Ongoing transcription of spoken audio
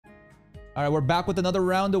All right, we're back with another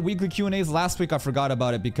round of weekly Q&As. Last week I forgot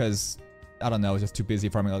about it because I don't know, I was just too busy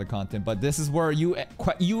farming other content. But this is where you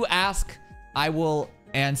ask, I will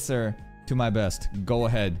answer to my best. Go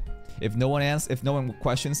ahead. If no one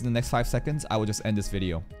questions in the next 5 seconds, I will just end this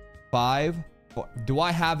video. 5, 4. Do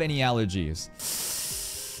I have any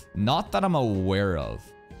allergies? Not that I'm aware of.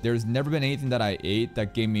 There's never been anything that I ate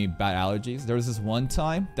that gave me bad allergies. There was this one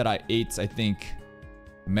time that I ate, I think,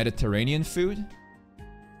 Mediterranean food.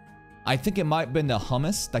 I think it might have been the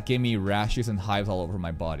hummus that gave me rashes and hives all over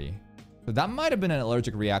my body. So that might have been an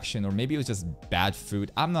allergic reaction, or maybe it was just bad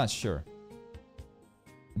food. I'm not sure.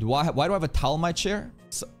 Why do I have a towel in my chair?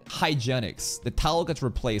 So, hygienics. The towel gets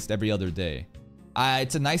replaced every other day.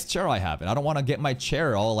 It's a nice chair I have, and I don't want to get my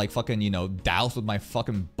chair all like fucking, you know, doused with my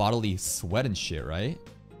fucking bodily sweat and shit, right?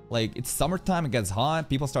 Like, it's summertime, it gets hot,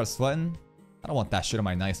 people start sweating. I don't want that shit on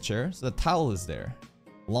my nice chair, so the towel is there.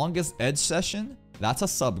 Longest edge session? That's a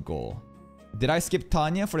sub goal. Did I skip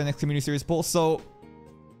Tanya for the next community series poll? So,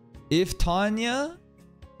 if Tanya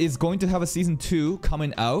is going to have a season 2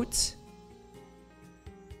 coming out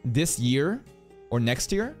this year or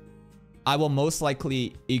next year, I will most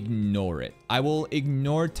likely ignore it. I will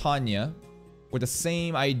ignore Tanya with the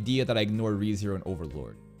same idea that I ignore ReZero and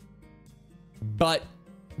Overlord. But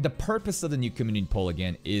the purpose of the new community poll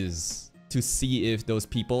again is to see if those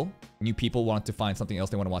people, new people, want to find something else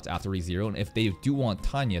they want to watch after ReZero. And if they do want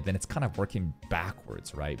Tanya, then it's kind of working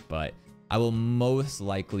backwards, right? But I will most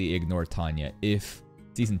likely ignore Tanya if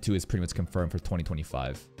season 2 is pretty much confirmed for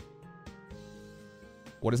 2025.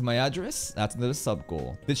 What is my address? That's another sub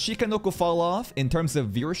goal. Did Shikanoko fall off in terms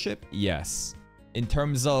of viewership? Yes. In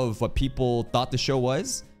terms of what people thought the show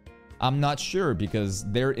was, I'm not sure, because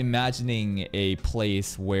they're imagining a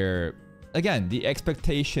place where, again, the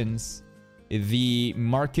expectations, the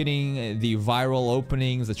marketing, the viral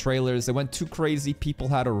openings, the trailers, they went too crazy. People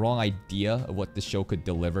had a wrong idea of what the show could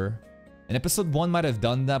deliver. And episode 1 might have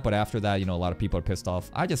done that, but after that, you know, a lot of people are pissed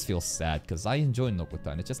off. I just feel sad because I enjoy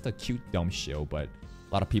Nokotan. It's just a cute, dumb show, but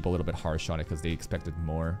a lot of people a little bit harsh on it because they expected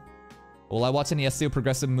more. Will I watch any SEO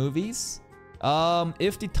progressive movies?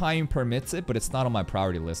 If the time permits it, but it's not on my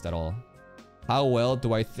priority list at all. How well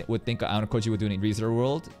do I would think Aonokoji would do in ReZero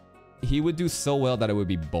World? He would do so well that it would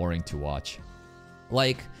be boring to watch.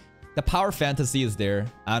 Like, the power fantasy is there.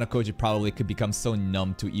 Aonokoji probably could become so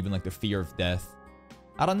numb to even like the fear of death.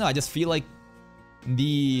 I don't know, I just feel like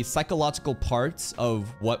the psychological parts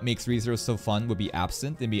of what makes ReZero so fun would be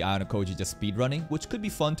absent and be Aonokoji just speedrunning, which could be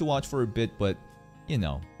fun to watch for a bit, but, you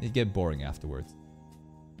know, it'd get boring afterwards.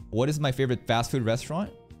 What is my favorite fast food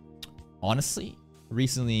restaurant? Honestly,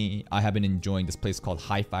 recently I have been enjoying this place called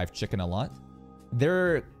High Five Chicken a lot.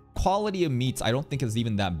 Their quality of meats I don't think is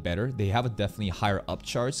even that better. They have a definitely higher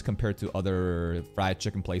upcharge compared to other fried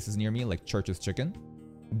chicken places near me, like Church's Chicken.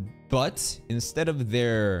 But instead of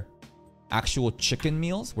their actual chicken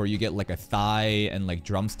meals where you get like a thigh and like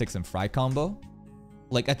drumsticks and fry combo,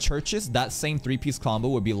 like at Church's, that same 3-piece combo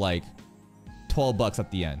would be like 12 bucks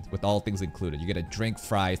at the end with all things included. You get a drink,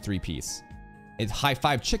 fries, 3-piece. It's High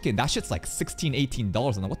Five Chicken. That shit's like $16,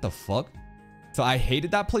 $18. I'm like, what the fuck? So I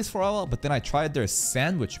hated that place for a while, but then I tried their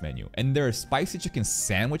sandwich menu, and their spicy chicken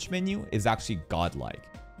sandwich menu is actually godlike.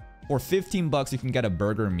 For 15 bucks, you can get a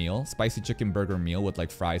burger meal, spicy chicken burger meal with like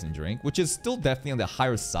fries and drink, which is still definitely on the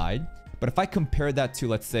higher side. But if I compare that to,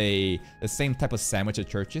 let's say, the same type of sandwich at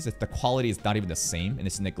Church's, the quality is not even the same and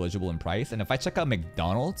it's negligible in price. And if I check out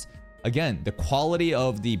McDonald's, again, the quality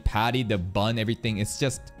of the patty, the bun, everything is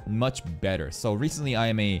just much better. So recently, I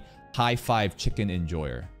am a High Five Chicken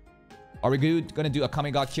enjoyer. Are we gonna do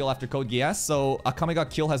Akame ga Kill after Code Geass? So Akame ga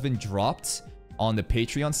Kill has been dropped on the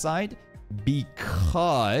Patreon side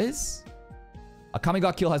because Akame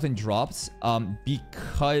ga Kill has been dropped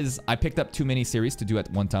because I picked up too many series to do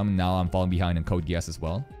at one time, and now I'm falling behind in Code Geass as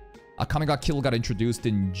well. Akame ga Kill got introduced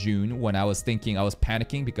in June when I was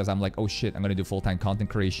panicking because I'm like, oh shit, I'm gonna do full-time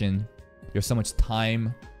content creation. There's so much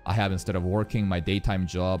time I have instead of working my daytime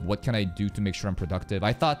job. What can I do to make sure I'm productive?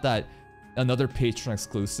 I thought that another Patreon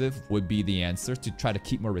exclusive would be the answer to try to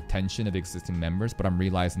keep more retention of existing members, but I'm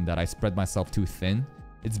realizing that I spread myself too thin.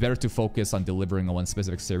 It's better to focus on delivering on one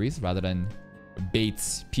specific series rather than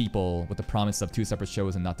bait people with the promise of 2 separate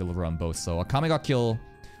shows and not deliver on both. So Akame ga Kill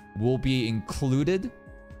will be included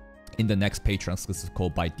in the next Patreon exclusive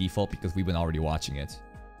code by default because we've been already watching it.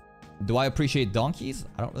 Do I appreciate donkeys?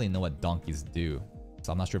 I don't really know what donkeys do,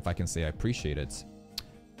 so I'm not sure if I can say I appreciate it.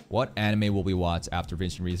 What anime will we watch after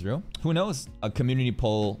finishing ReZero? Who knows? A community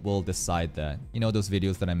poll will decide that. You know, those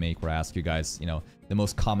videos that I make where I ask you guys, you know, the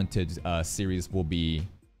most commented series will be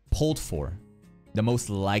polled for. The most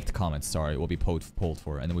liked comments, sorry, will be polled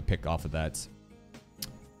for, and then we pick off of that.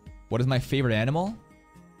 What is my favorite animal?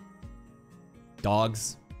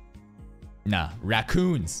 Dogs. Nah,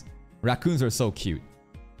 raccoons. Raccoons are so cute.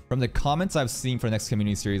 From the comments I've seen for the next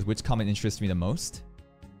community series, which comment interests me the most?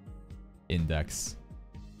 Index.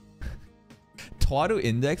 Twaru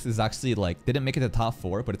Index is actually like, didn't make it to the top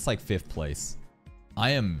 4, but it's like 5th place.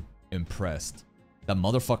 I am impressed that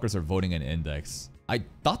motherfuckers are voting in Index. I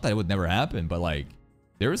thought that it would never happen, but like,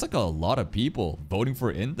 there's like a lot of people voting for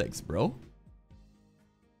Index, bro.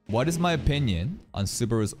 What is my opinion on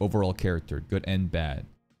Subaru's overall character, good and bad?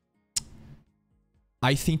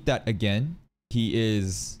 I think that, again, he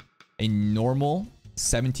is a normal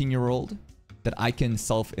 17-year-old that I can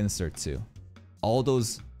self-insert to. All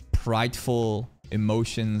those prideful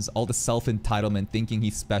emotions, all the self-entitlement, thinking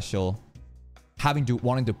he's special,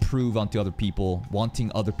 wanting to prove onto other people,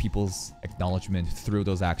 wanting other people's acknowledgement through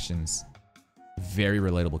those actions. Very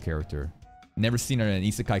relatable character. Never seen an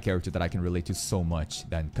isekai character that I can relate to so much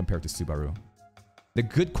than compared to Subaru. The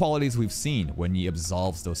good qualities we've seen when he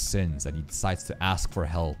absolves those sins and he decides to ask for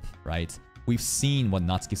help, right? We've seen what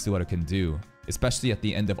Natsuki Subaru can do, especially at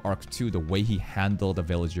the end of Arc 2, the way he handled the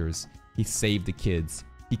villagers. He saved the kids.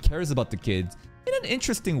 He cares about the kids in an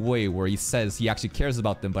interesting way where he says he actually cares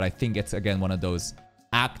about them, but I think it's, again, one of those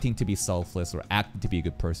acting to be selfless or acting to be a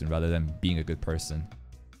good person rather than being a good person.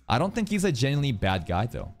 I don't think he's a genuinely bad guy,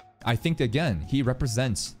 though. I think, again, he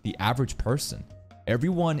represents the average person.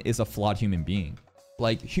 Everyone is a flawed human being.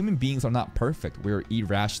 Like, human beings are not perfect. We're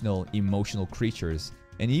irrational, emotional creatures.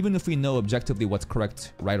 And even if we know objectively what's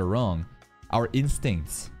correct, right or wrong, our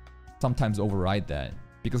instincts sometimes override that.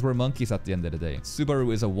 Because we're monkeys at the end of the day.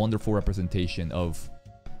 Subaru is a wonderful representation of,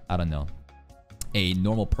 I don't know, a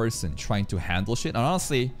normal person trying to handle shit. And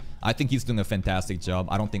honestly, I think he's doing a fantastic job.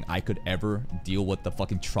 I don't think I could ever deal with the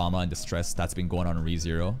fucking trauma and the stress that's been going on in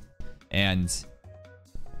ReZero. And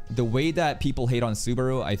the way that people hate on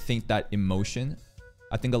Subaru, I think that emotion,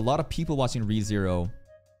 I think a lot of people watching ReZero,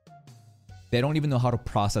 they don't even know how to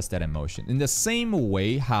process that emotion. In the same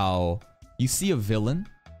way how you see a villain,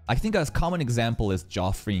 I think a common example is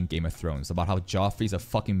Joffrey in Game of Thrones, about how Joffrey's a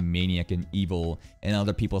fucking maniac and evil, and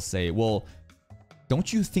other people say, well,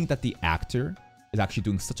 don't you think that the actor is actually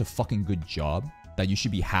doing such a fucking good job that you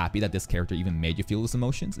should be happy that this character even made you feel those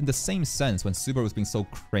emotions? In the same sense, when Subaru was being so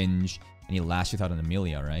cringe and he lashes out on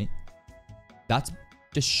Emilia, right? That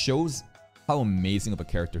just shows how amazing of a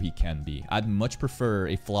character he can be. I'd much prefer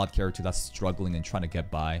a flawed character that's struggling and trying to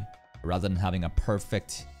get by, rather than having a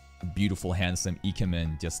perfect, beautiful, handsome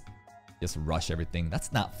Ikemen just rush everything.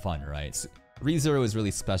 That's not fun, right? So, ReZero is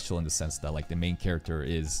really special in the sense that like the main character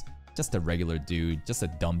is just a regular dude, just a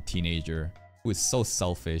dumb teenager who is so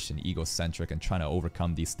selfish and egocentric and trying to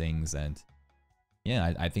overcome these things. And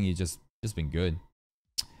yeah, I think he's just been good.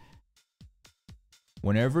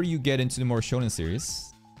 Whenever you get into the more shonen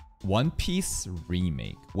series, One Piece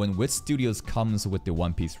remake. When Wit Studios comes with the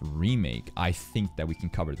One Piece remake, I think that we can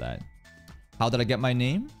cover that. How did I get my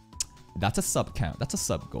name? That's a sub count. That's a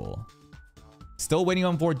sub goal. Still waiting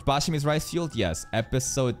on for Bashimi's Rice Field? Yes,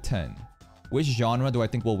 episode 10. Which genre do I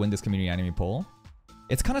think will win this community anime poll?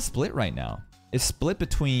 It's kind of split right now. It's split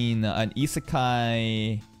between an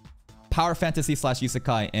isekai, power fantasy /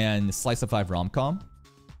 isekai, and slice of life rom-com.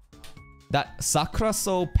 That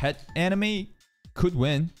Sakuraso pet anime could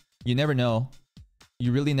win. You never know.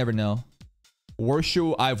 You really never know. Worst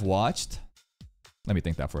show I've watched? Let me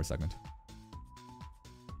think that for a second.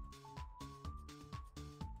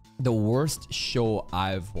 The worst show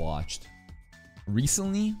I've watched.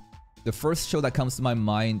 Recently, the first show that comes to my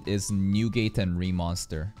mind is Newgate and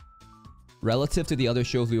Remonster. Relative to the other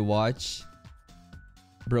shows we watch,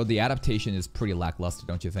 bro, the adaptation is pretty lackluster,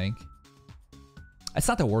 don't you think? It's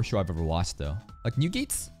not the worst show I've ever watched, though. Like,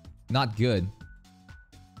 Newgate's not good.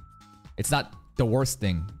 It's not the worst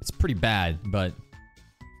thing. It's pretty bad, but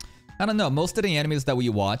I don't know. Most of the animes that we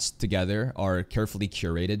watch together are carefully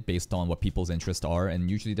curated based on what people's interests are, and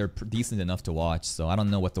usually they're decent enough to watch, so I don't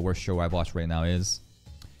know what the worst show I've watched right now is.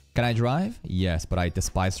 Can I drive? Yes, but I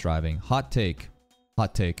despise driving. Hot take.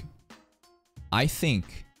 Hot take. I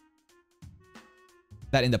think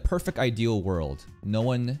that in the perfect ideal world, no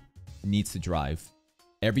one needs to drive.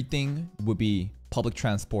 Everything would be public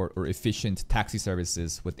transport or efficient taxi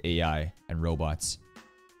services with AI and robots.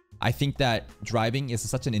 I think that driving is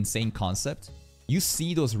such an insane concept. You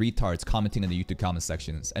see those retards commenting in the YouTube comment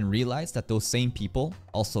sections and realize that those same people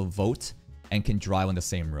also vote and can drive on the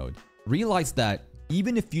same road. Realize that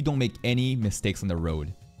even if you don't make any mistakes on the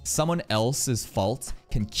road, someone else's fault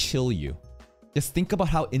can kill you. Just think about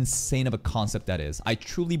how insane of a concept that is. I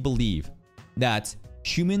truly believe that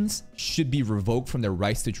Humans should be revoked from their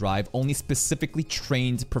rights to drive. Only specifically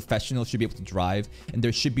trained professionals should be able to drive. And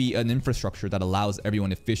there should be an infrastructure that allows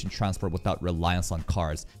everyone efficient transport without reliance on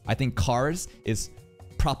cars. I think cars is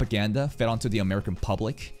propaganda fed onto the American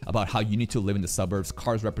public about how you need to live in the suburbs.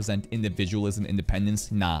 Cars represent individualism,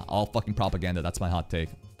 independence. Nah, all fucking propaganda. That's my hot take.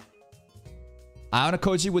 Ayano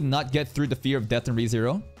Koji would not get through the fear of death in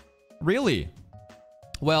ReZero. Really?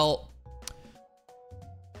 Well,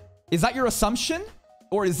 is that your assumption?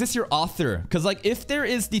 Or is this your author? Because like, if there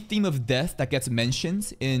is the theme of death that gets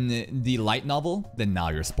mentioned in the light novel, then now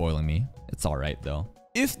you're spoiling me. It's alright though.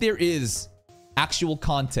 If there is actual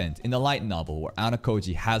content in the light novel where Ayano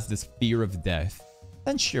Koji has this fear of death,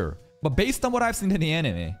 then sure. But based on what I've seen in the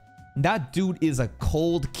anime, that dude is a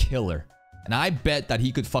cold killer. And I bet that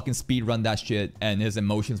he could fucking speedrun that shit and his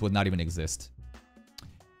emotions would not even exist.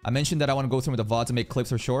 I mentioned that I want to go through with the VODs and make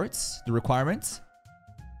clips or shorts. The requirements.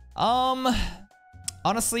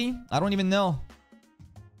 Honestly, I don't even know.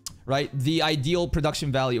 Right? The ideal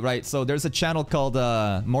production value, right? So there's a channel called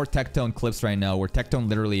More Tectone Clips right now, where Tectone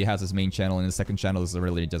literally has his main channel, and the second channel is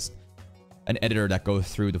really just an editor that goes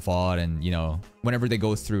through the VOD, and you know, whenever they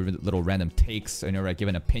go through little random takes and give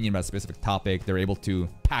an opinion about a specific topic, they're able to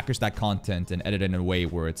package that content and edit it in a way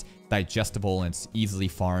where it's digestible and it's easily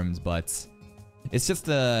farmed. But it's just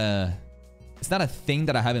it's not a thing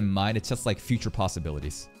that I have in mind. It's just like future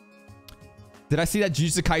possibilities. Did I see that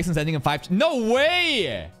Jujutsu Kaisen's ending in 5? No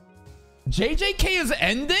way! JJK is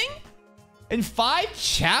ending? In 5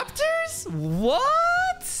 chapters?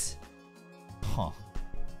 What? Huh.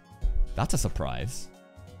 That's a surprise.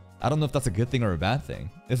 I don't know if that's a good thing or a bad thing.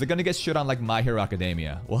 Is it gonna get shit on like My Hero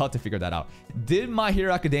Academia? We'll have to figure that out. Did My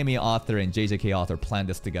Hero Academia author and JJK author plan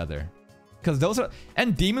this together? Because those are...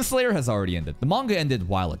 And Demon Slayer has already ended. The manga ended a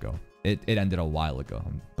while ago. It ended a while ago.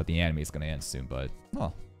 But the anime is gonna end soon, but...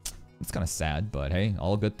 Oh. It's kind of sad, but hey,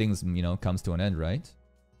 all good things, you know, comes to an end, right?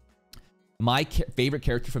 My favorite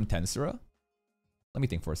character from Tensura? Let me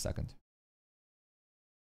think for a second.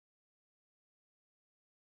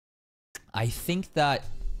 I think that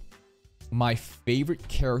my favorite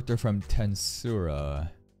character from Tensura...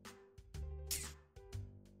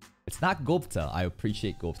 It's not Gupta. I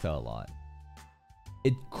appreciate Gupta a lot.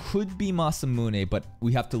 It could be Masamune, but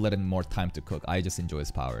we have to let him more time to cook. I just enjoy his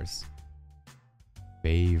powers.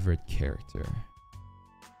 Favorite character.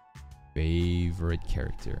 Favorite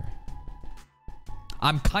character.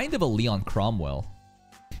 I'm kind of a Leon Cromwell.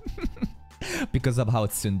 Because of how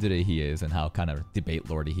tsundere he is and how kind of debate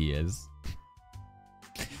lordy he is.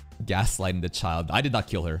 Gaslighting the child. I did not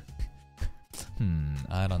kill her.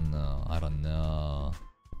 I don't know. I don't know.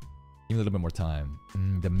 Give me a little bit more time.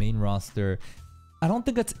 The main roster. I don't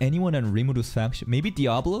think that's anyone on Rimuru's faction. Maybe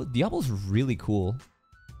Diablo? Diablo's really cool.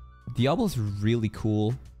 Diablo's really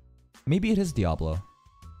cool. Maybe it is Diablo.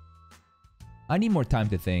 I need more time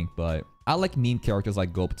to think, but I like meme characters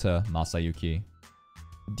like Gupta, Masayuki.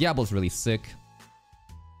 Diablo's really sick.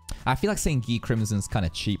 I feel like saying Guy Crimson's kind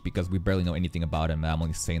of cheap because we barely know anything about him. I'm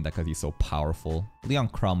only saying that because he's so powerful. Leon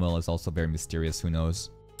Cromwell is also very mysterious. Who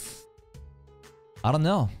knows? I don't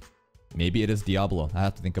know. Maybe it is Diablo. I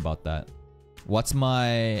have to think about that. What's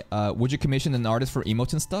my... would you commission an artist for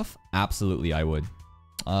emotes and stuff? Absolutely, I would.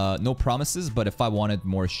 No promises, but if I wanted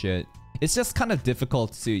more shit... It's just kind of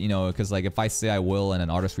difficult to, you know, because like if I say I will and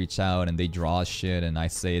an artist reach out and they draw shit and I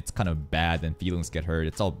say it's kind of bad and feelings get hurt,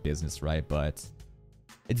 it's all business, right? But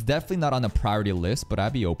it's definitely not on the priority list, but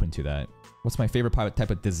I'd be open to that. What's my favorite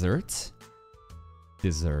type of dessert?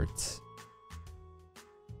 Dessert.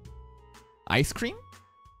 Ice cream?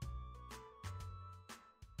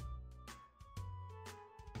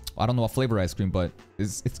 I don't know what flavor ice cream, but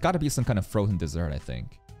it's got to be some kind of frozen dessert, I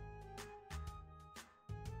think.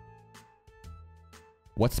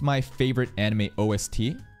 What's my favorite anime OST?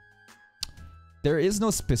 There is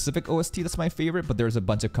no specific OST that's my favorite, but there's a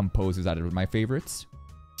bunch of composers that are my favorites.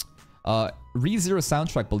 ReZero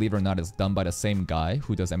soundtrack, believe it or not, is done by the same guy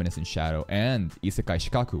who does Eminence in Shadow and Isekai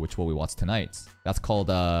Shikaku, which will we watch tonight. That's called,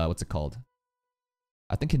 what's it called?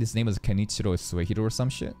 I think his name is Kenichiro Suehiro or some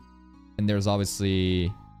shit. And there's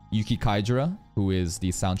obviously Yuki Kaijura, who is the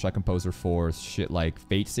soundtrack composer for shit like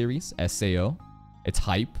Fate series, SAO. It's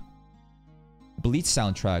hype. Bleach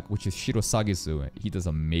soundtrack, which is Shiro Sagisu. He does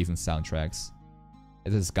amazing soundtracks.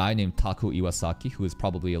 There's this guy named Taku Iwasaki, who is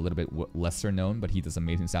probably a little bit lesser known, but he does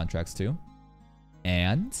amazing soundtracks too.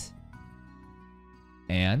 And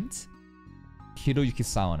Hiroyuki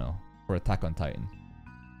Sawano for Attack on Titan.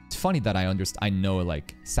 It's funny that I know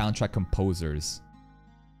like soundtrack composers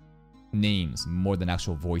names more than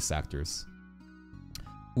actual voice actors.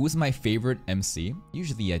 Who is my favorite MC?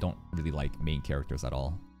 Usually I don't really like main characters at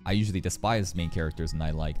all. I usually despise main characters and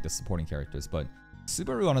I like the supporting characters, but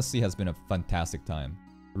Subaru honestly has been a fantastic time.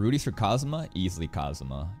 Rudy's for Kazuma? Easily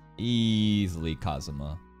Kazuma. Easily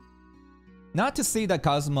Kazuma. Not to say that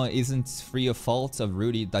Kazuma isn't free of faults of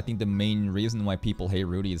Rudy. I think the main reason why people hate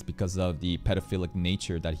Rudy is because of the pedophilic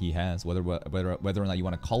nature that he has. Whether or not you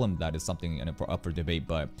want to call him that is something up for debate,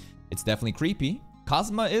 but it's definitely creepy.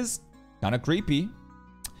 Kazuma is kind of creepy.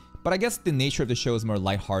 But I guess the nature of the show is more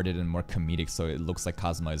lighthearted and more comedic, so it looks like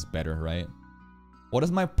Kazuma is better, right? What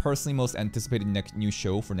is my personally most anticipated new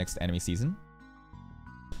show for next anime season?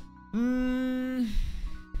 The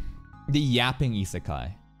yapping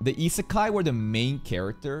isekai. The isekai where the main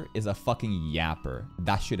character is a fucking yapper.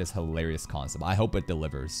 That shit is hilarious concept. I hope it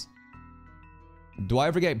delivers. Do I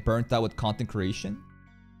ever get burnt out with content creation?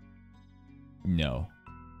 No.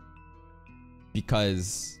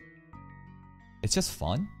 Because it's just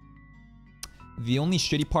fun. The only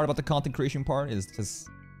shitty part about the content creation part is just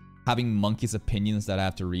having monkeys' opinions that I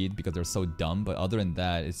have to read because they're so dumb. But other than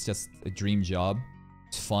that, it's just a dream job.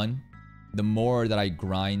 It's fun. The more that I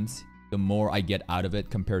grind, the more I get out of it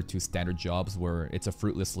compared to standard jobs where it's a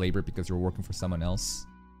fruitless labor because you're working for someone else.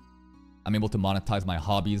 I'm able to monetize my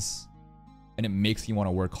hobbies and it makes you want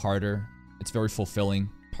to work harder. It's very fulfilling.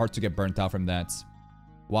 Hard to get burnt out from that.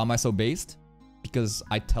 Why am I so based? Because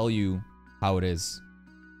I tell you how it is.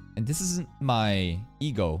 And this isn't my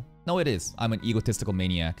ego. No, it is. I'm an egotistical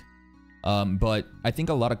maniac. But I think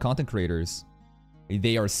a lot of content creators,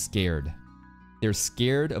 they are scared. They're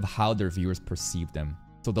scared of how their viewers perceive them.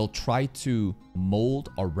 So they'll try to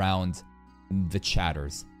mold around the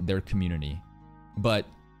chatters, their community. But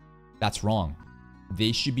that's wrong.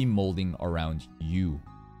 They should be molding around you,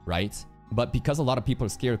 right? But because a lot of people are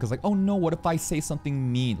scared, because like, oh no, what if I say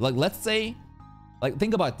something mean? Like, let's say, like,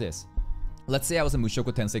 think about this. Let's say I was a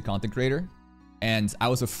Mushoku Tensei content creator, and I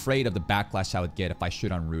was afraid of the backlash I would get if I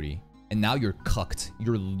shit on Rudy. And now you're cucked.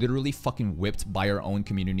 You're literally fucking whipped by your own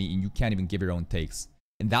community, and you can't even give your own takes.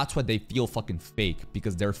 And that's why they feel fucking fake,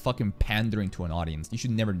 because they're fucking pandering to an audience. You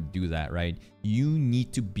should never do that, right? You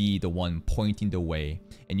need to be the one pointing the way.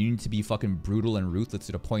 And you need to be fucking brutal and ruthless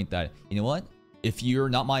to the point that, you know what? If you're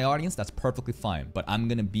not my audience, that's perfectly fine. But I'm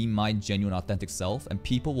gonna be my genuine, authentic self, and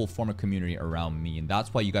people will form a community around me. And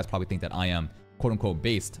that's why you guys probably think that I am quote-unquote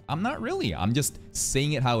based. I'm not really. I'm just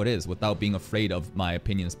saying it how it is without being afraid of my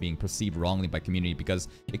opinions being perceived wrongly by community, because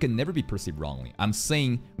it can never be perceived wrongly. I'm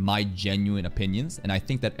saying my genuine opinions, and I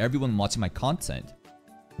think that everyone watching my content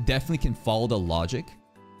definitely can follow the logic.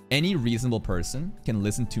 Any reasonable person can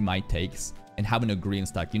listen to my takes and have an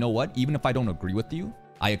agreement like, you know what? Even if I don't agree with you,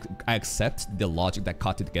 I accept the logic that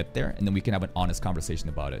got to get there, and then we can have an honest conversation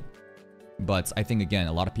about it. But I think, again,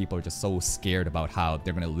 a lot of people are just so scared about how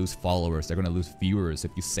they're going to lose followers, they're going to lose viewers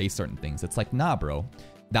if you say certain things. It's like, nah, bro.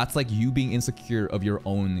 That's like you being insecure of your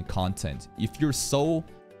own content. If you're so,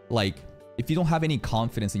 like, if you don't have any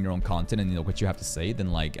confidence in your own content and you know what you have to say,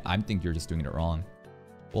 then, like, I think you're just doing it wrong.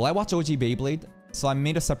 Well, I watch OG Beyblade, so I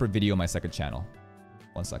made a separate video on my second channel.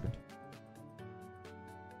 1 second.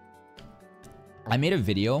 I made a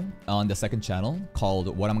video on the second channel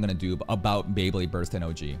called What I'm Gonna Do about Beyblade Burst and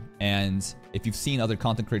OG. And if you've seen other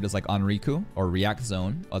content creators like Onriku or React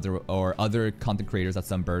Zone, or other content creators at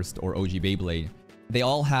Sunburst or OG Beyblade, they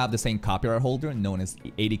all have the same copyright holder known as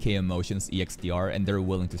 80K Emotions EXDR, and they're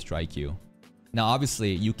willing to strike you. Now,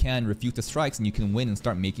 obviously, you can refute the strikes and you can win and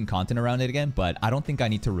start making content around it again, but I don't think I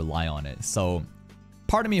need to rely on it. So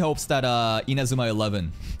part of me hopes that Inazuma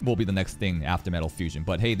 11 will be the next thing after Metal Fusion.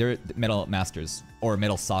 But hey, they're Metal Masters or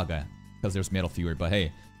Metal Saga, because there's Metal Fewer. But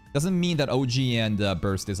hey, doesn't mean that OG and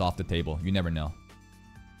Burst is off the table. You never know.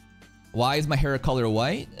 Why is my hair color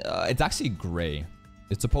white? It's actually gray.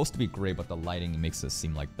 It's supposed to be gray, but the lighting makes it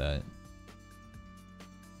seem like that.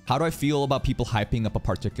 How do I feel about people hyping up a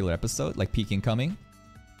particular episode, like Peak Incoming?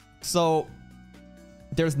 So,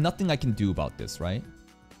 there's nothing I can do about this, right?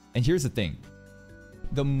 And here's the thing.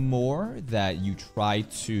 The more that you try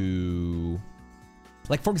to...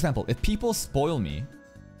 Like, for example, if people spoil me,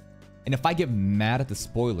 and if I get mad at the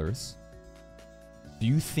spoilers, do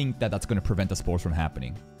you think that that's going to prevent the spoilers from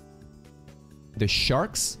happening? The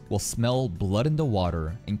sharks will smell blood in the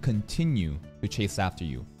water and continue to chase after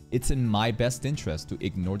you. It's in my best interest to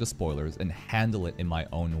ignore the spoilers and handle it in my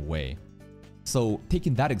own way. So,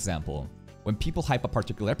 taking that example, when people hype a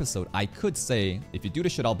particular episode, I could say, if you do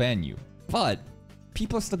this shit, I'll ban you. But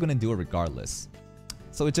people are still gonna do it regardless.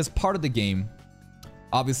 So it's just part of the game.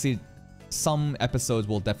 Obviously, some episodes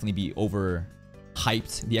will definitely be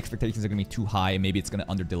over-hyped. The expectations are gonna be too high, and maybe it's gonna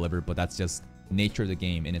under-deliver, but that's just nature of the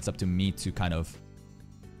game, and it's up to me to kind of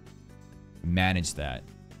manage that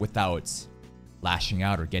without lashing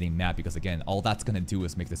out or getting mad, because again, all that's gonna do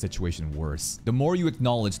is make the situation worse. The more you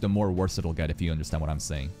acknowledge, the more worse it'll get, if you understand what I'm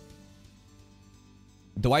saying.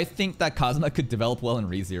 Do I think that Kazuma could develop well in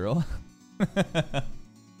ReZero?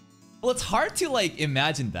 Well, it's hard to like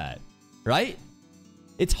imagine that, right?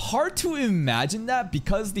 It's hard to imagine that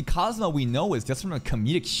because the Kazuma we know is just from a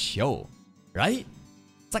comedic show, right?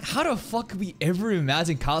 It's like, how the fuck could we ever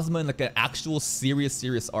imagine Kazuma in like an actual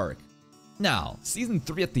serious arc? Now, season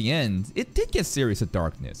 3 at the end, it did get serious with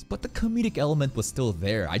Darkness, but the comedic element was still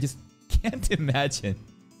there. I just can't imagine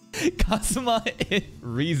Kazuma in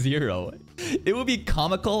ReZero. It would be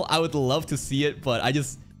comical. I would love to see it, but I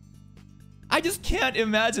just can't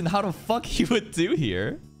imagine how the fuck he would do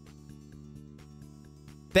here.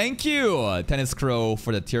 Thank you, Tennis Crow,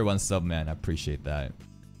 for the tier 1 sub, man. I appreciate that.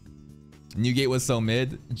 Newgate was so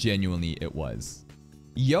mid. Genuinely, it was.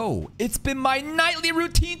 Yo, it's been my nightly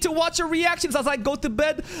routine to watch your reactions as I go to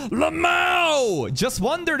bed. Lamau! Just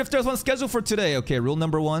wondered if there's one scheduled for today. Okay, rule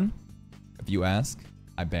number 1. If you ask,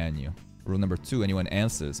 I ban you. Rule number 2, anyone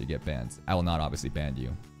answers, you get banned. I will not obviously ban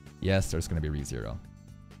you. Yes, there's going to be ReZero.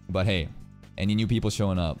 But hey, any new people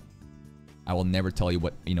showing up, I will never tell you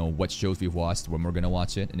what shows we've watched, when we're going to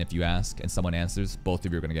watch it. And if you ask and someone answers, both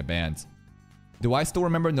of you are going to get banned. Do I still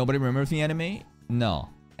remember Nobody Remembers Me anime? No.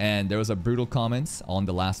 And there was a brutal comment on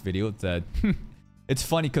the last video that it's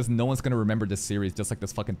funny because no one's going to remember this series, just like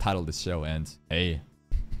this fucking title of this show. And hey,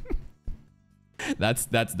 that's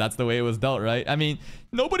the way it was dealt, right? I mean,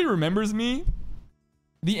 Nobody Remembers Me.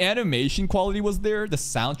 The animation quality was there. The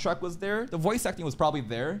soundtrack was there. The voice acting was probably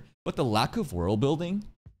there. But the lack of world building,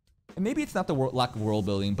 and maybe it's not the lack of world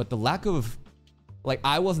building, but the lack of, like,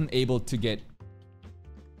 I wasn't able to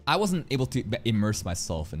immerse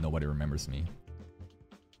myself in Nobody Remembers Me.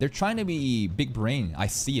 They're trying to be big brain. I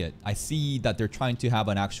see it. I see that they're trying to have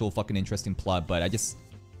an actual fucking interesting plot, but I just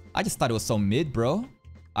thought it was so mid, bro.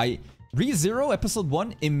 ReZero episode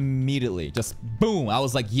 1 immediately, just boom. I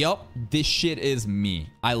was like, yup, this shit is me.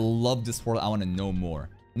 I love this world. I want to know more.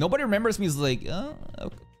 Nobody Remembers Me is like, oh,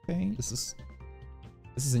 okay, this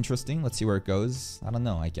is interesting. Let's see where it goes. I don't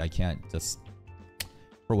know. I can't just,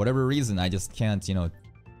 for whatever reason, I just can't,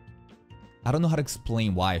 I don't know how to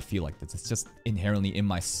explain why I feel like this. It's just inherently in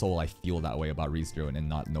my soul, I feel that way about ReZero and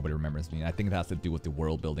not Nobody Remembers Me. And I think it has to do with the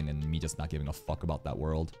world building and me just not giving a fuck about that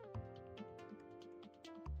world.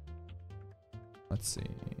 Let's see.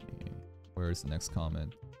 Where's the next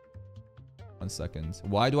comment? 1 second.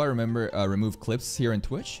 Why do I remove clips here in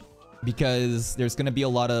Twitch? Because there's gonna be a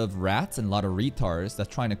lot of rats and a lot of retards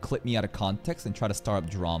that's trying to clip me out of context and try to start up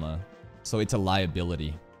drama. So it's a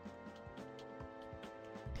liability.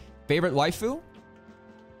 Favorite waifu?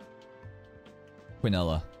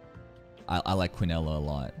 Quinella. I like Quinella a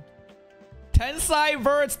lot. Tensai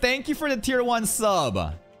Verts, thank you for the tier 1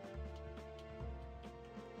 sub.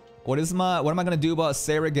 What am I gonna do about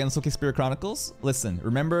Sarah Gensoke Spirit Chronicles? Listen,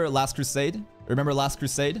 remember Last Crusade? Remember Last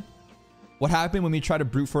Crusade? What happened when we tried to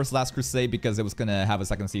brute force Last Crusade because it was gonna have a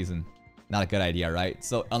second season? Not a good idea, right?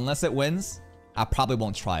 So unless it wins, I probably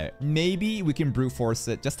won't try it. Maybe we can brute force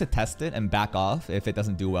it just to test it and back off if it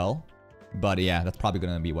doesn't do well. But yeah, that's probably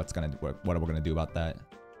gonna be what we're gonna do about that.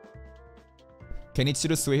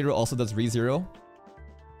 Kenichiro Suehiro also does ReZero.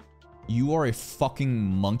 You are a fucking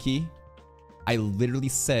monkey. I literally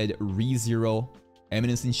said ReZero,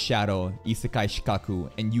 Eminence in Shadow, Isekai Shikaku,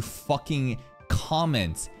 and you fucking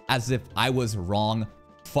comment as if I was wrong.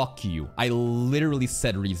 Fuck you. I literally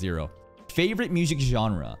said ReZero. Favorite music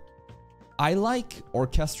genre? I like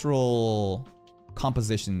orchestral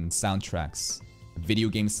composition soundtracks, video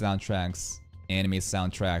game soundtracks, anime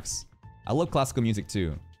soundtracks. I love classical music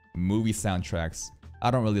too. Movie soundtracks.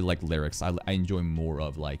 I don't really like lyrics. I enjoy more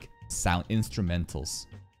of like sound instrumentals,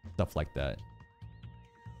 stuff like that.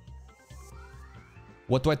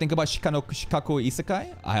 What do I think about Shikaku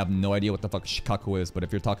Isekai? I have no idea what the fuck Shikaku is, but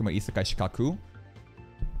if you're talking about Isekai Shikaku,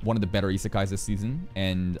 one of the better isekais this season,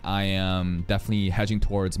 and I am definitely hedging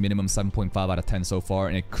towards minimum 7.5 out of 10 so far,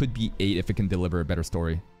 and it could be 8 if it can deliver a better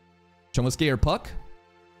story. Chomusuke or Puck?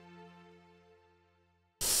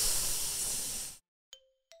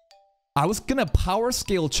 I was gonna power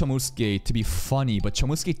scale Chomusuke to be funny, but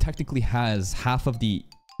Chomusuke technically has half of the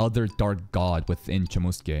other dark god within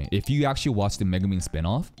Chomusuke. If you actually watch the Megumin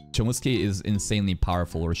spinoff, Chomusuke is insanely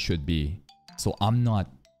powerful, or should be. So I'm not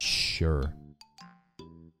sure.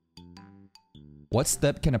 What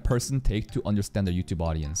step can a person take to understand their YouTube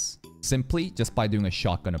audience? Simply just by doing a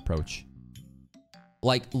shotgun approach.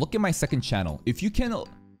 Like, look at my second channel. If you can,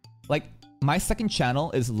 like, my second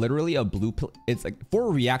channel is literally a it's like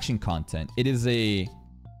for reaction content. It is a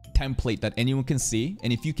template that anyone can see,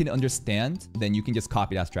 and if you can understand, then you can just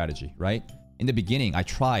copy that strategy, right? In the beginning, I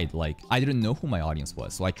tried, like, I didn't know who my audience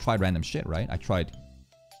was. So I tried random shit, right? I tried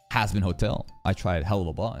Hazbin Hotel. I tried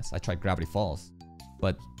Hello Boss. I tried Gravity Falls.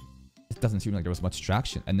 But it doesn't seem like there was much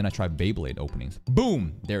traction. And then I tried Beyblade openings.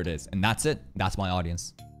 Boom! There it is. And that's it. That's my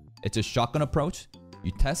audience. It's a shotgun approach.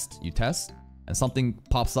 You test, and something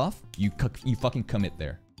pops off, you fucking commit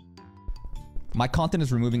there. My content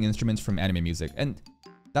is removing instruments from anime music. And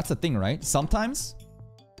that's the thing, right? Sometimes,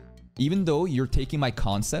 even though you're taking my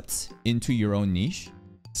concepts into your own niche,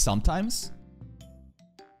 sometimes,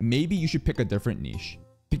 maybe you should pick a different niche.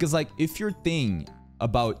 Because like, if your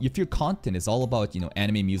content is all about, you know,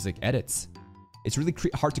 anime music edits, it's really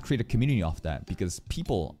hard to create a community off that. Because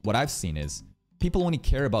people, what I've seen is, people only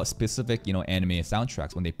care about specific, you know, anime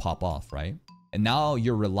soundtracks when they pop off, right? And now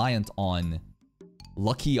you're reliant on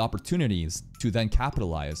lucky opportunities to then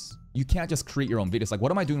capitalize. You can't just create your own videos. Like, what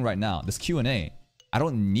am I doing right now? This Q&A. I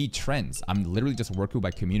don't need trends. I'm literally just working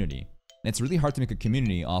by community. And it's really hard to make a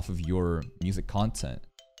community off of your music content.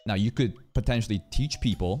 Now, you could potentially teach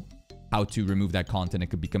people how to remove that content. It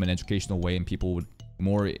could become an educational way and people would,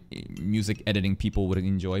 more music editing people would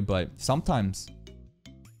enjoy. But sometimes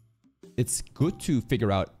it's good to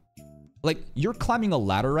figure out, like, you're climbing a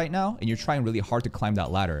ladder right now and you're trying really hard to climb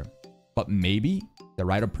that ladder. But maybe the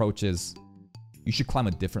right approach is you should climb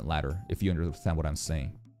a different ladder, if you understand what I'm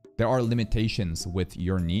saying. There are limitations with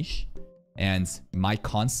your niche and my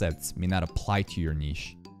concepts may not apply to your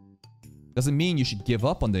niche. Doesn't mean you should give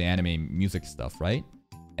up on the anime music stuff, right?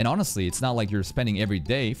 And honestly, it's not like you're spending every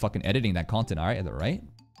day fucking editing that content either, right?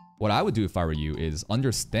 What I would do if I were you is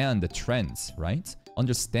understand the trends, right?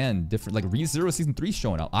 Understand different, like ReZero Season 3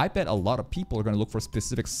 showing out. I bet a lot of people are going to look for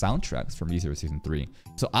specific soundtracks from ReZero Season 3.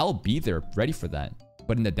 So I'll be there ready for that.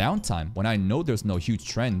 But in the downtime, when I know there's no huge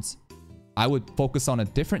trends, I would focus on a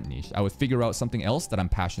different niche. I would figure out something else that I'm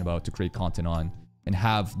passionate about to create content on and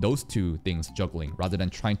have those two things juggling rather than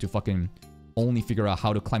trying to fucking only figure out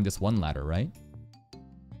how to climb this one ladder, right?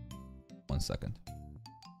 1 second.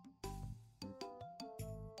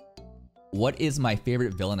 What is my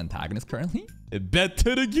favorite villain antagonist currently?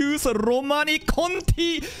 Betelgeuse Romani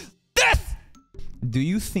Conti Death! Do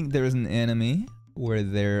you think there is an anime where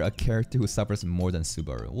they're a character who suffers more than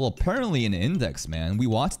Subaru? Well, apparently in Index, man. We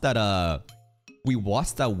watched that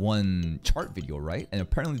one chart video, right? And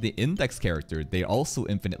apparently the Index character, they also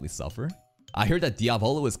infinitely suffer. I heard that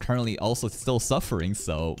Diavolo is currently also still suffering,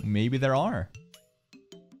 so maybe there are.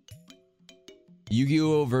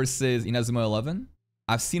 Yu-Gi-Oh! Versus Inazuma 11?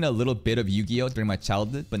 I've seen a little bit of Yu-Gi-Oh! During my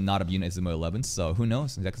childhood, but not of Inazuma 11, so who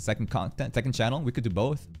knows? Second channel, we could do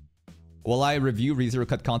both. Will I review ReZero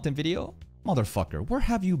Cut content video? Motherfucker, where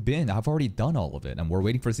have you been? I've already done all of it, and we're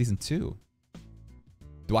waiting for season 2.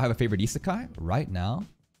 Do I have a favorite isekai? Right now?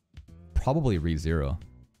 Probably ReZero.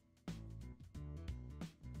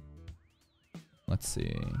 Let's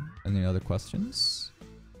see. Any other questions?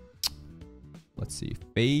 Let's see.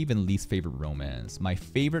 Fave and least favorite romance. My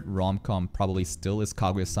favorite rom-com probably still is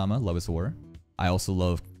Kaguya-sama, Love is War. I also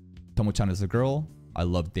love Tomo-chan is a Girl. I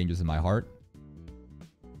love Dangers in My Heart.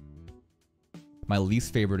 My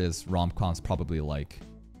least favorite is rom-coms, probably like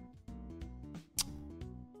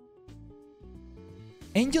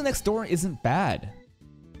Angel Next Door isn't bad.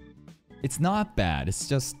 It's not bad. It's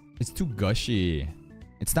just, it's too gushy.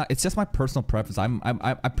 It's not, it's just my personal preference.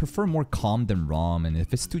 I prefer more calm than rom, and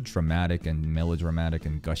if it's too dramatic and melodramatic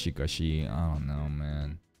and gushy, I don't know,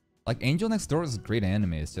 man. Like Angel Next Door is a great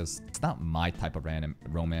anime. It's just, it's not my type of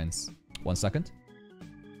romance. 1 second.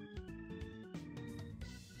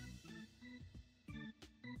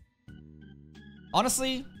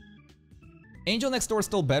 Honestly, Angel Next Door is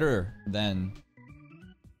still better than,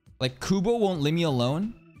 like, Kubo Won't Leave Me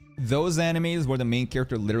Alone. Those animes where the main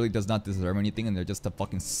character literally does not deserve anything and they're just a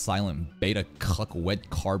fucking silent beta cuck wet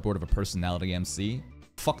cardboard of a personality MC.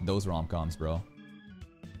 Fuck those rom-coms, bro.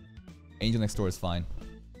 Angel Next Door is fine.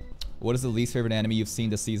 What is the least favorite anime you've seen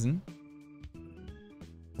this season?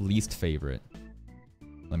 Least favorite.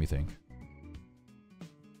 Let me think.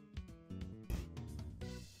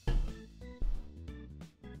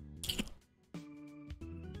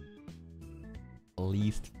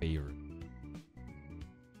 Least favorite.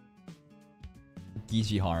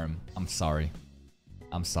 Gigi Harem. I'm sorry.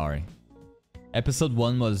 I'm sorry. Episode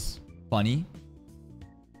 1 was funny,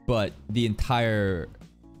 but the entire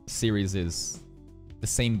series is the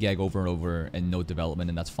same gag over and over and no development,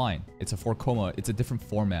 and that's fine. It's a 4-coma. It's a different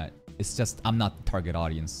format. It's just, I'm not the target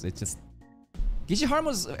audience. It's just, Gigi Harem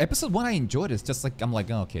was, episode 1 I enjoyed. It's just like, I'm like,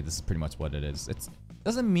 oh, okay, this is pretty much what it is. It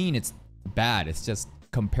doesn't mean it's bad. It's just,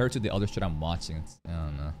 compared to the other shit I'm watching, I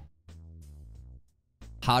don't know.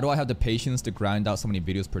 How do I have the patience to grind out so many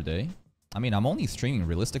videos per day? I mean, I'm only streaming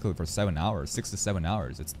realistically for 7 hours, 6 to 7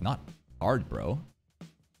 hours. It's not hard, bro.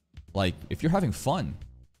 Like, if you're having fun,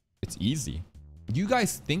 it's easy. You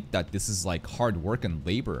guys think that this is like hard work and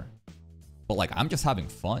labor, but like, I'm just having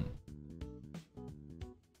fun.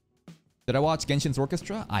 Did I watch Genshin's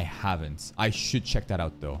Orchestra? I haven't. I should check that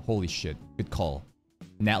out though. Holy shit. Good call.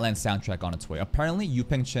 Natlan soundtrack on its way. Apparently,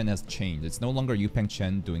 Yupeng Chen has changed. It's no longer Yupeng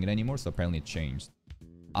Chen doing it anymore, so apparently it changed.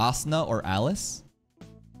 Asuna or Alice?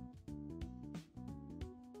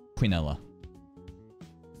 Quinella.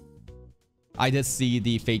 I did see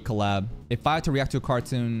the Fate collab. If I had to react to a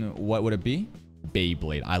cartoon, what would it be?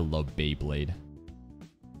 Beyblade. I love Beyblade.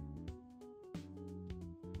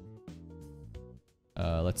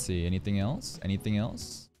 Let's see. Anything else? Anything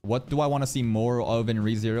else? What do I want to see more of in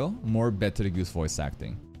ReZero? More Better Goose voice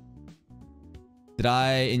acting. Did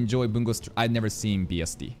I enjoy Bungo's... I'd never seen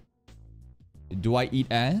BSD. Do I eat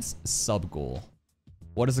ass? Sub goal.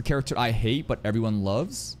 What is a character I hate but everyone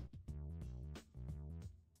loves?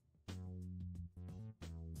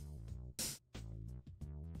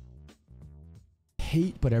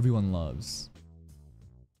 Hate but everyone loves.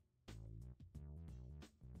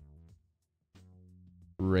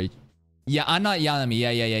 Rachel. Yeah, Anna Yanami.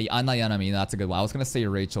 Yeah. Anna Yanami. That's a good one. I was gonna say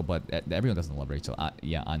Rachel, but everyone doesn't love Rachel.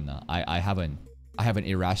 Yeah, Anna. I have an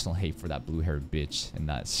irrational hate for that blue-haired bitch in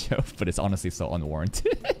that show, but it's honestly so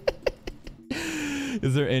unwarranted.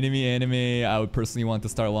 Is there anime I would personally want to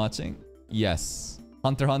start watching? Yes.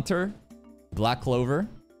 Hunter x Hunter, Black Clover,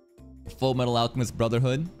 Full Metal Alchemist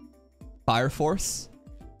Brotherhood, Fire Force,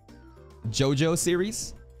 JoJo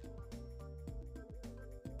series.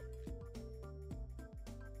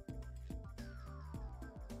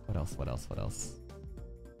 What else?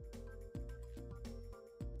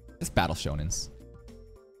 It's Battle Shonens.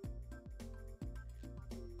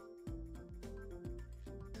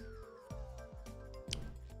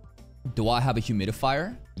 Do I have a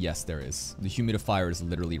humidifier? Yes, there is. The humidifier is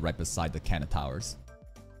literally right beside the Canna Towers.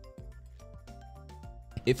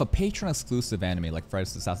 If a Patreon exclusive anime like Friday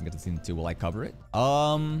the Assassin gets to season 2, will I cover it?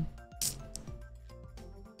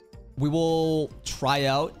 We will try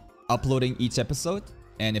out uploading each episode.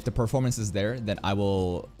 And if the performance is there, then I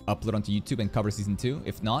will upload onto YouTube and cover season 2.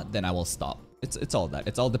 If not, then I will stop. It's all that.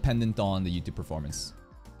 It's all dependent on the YouTube performance.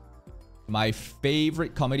 My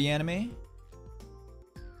favorite comedy anime?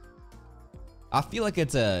 I feel like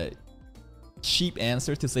it's a cheap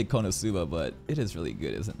answer to say Konosuba, but it is really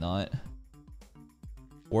good, is it not?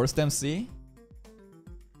 Worst MC?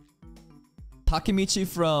 Takemichi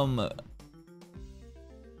from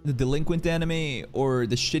the Delinquent anime, or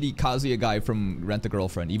the shitty Kazuya guy from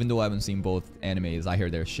Rent-a-Girlfriend? Even though I haven't seen both animes, I hear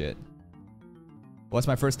their shit. What's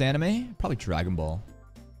my first anime? Probably Dragon Ball.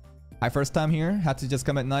 Hi, first time here. Had to just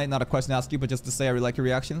come at night. Not a question to ask you, but just to say I really like your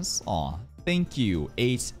reactions. Aw, thank you,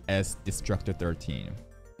 HS Destructor 13.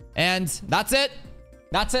 And that's it.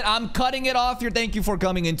 That's it. I'm cutting it off here. Thank you for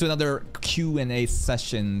coming into another Q&A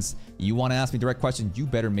sessions. You want to ask me direct questions, you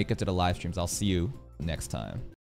better make it to the live streams. I'll see you next time.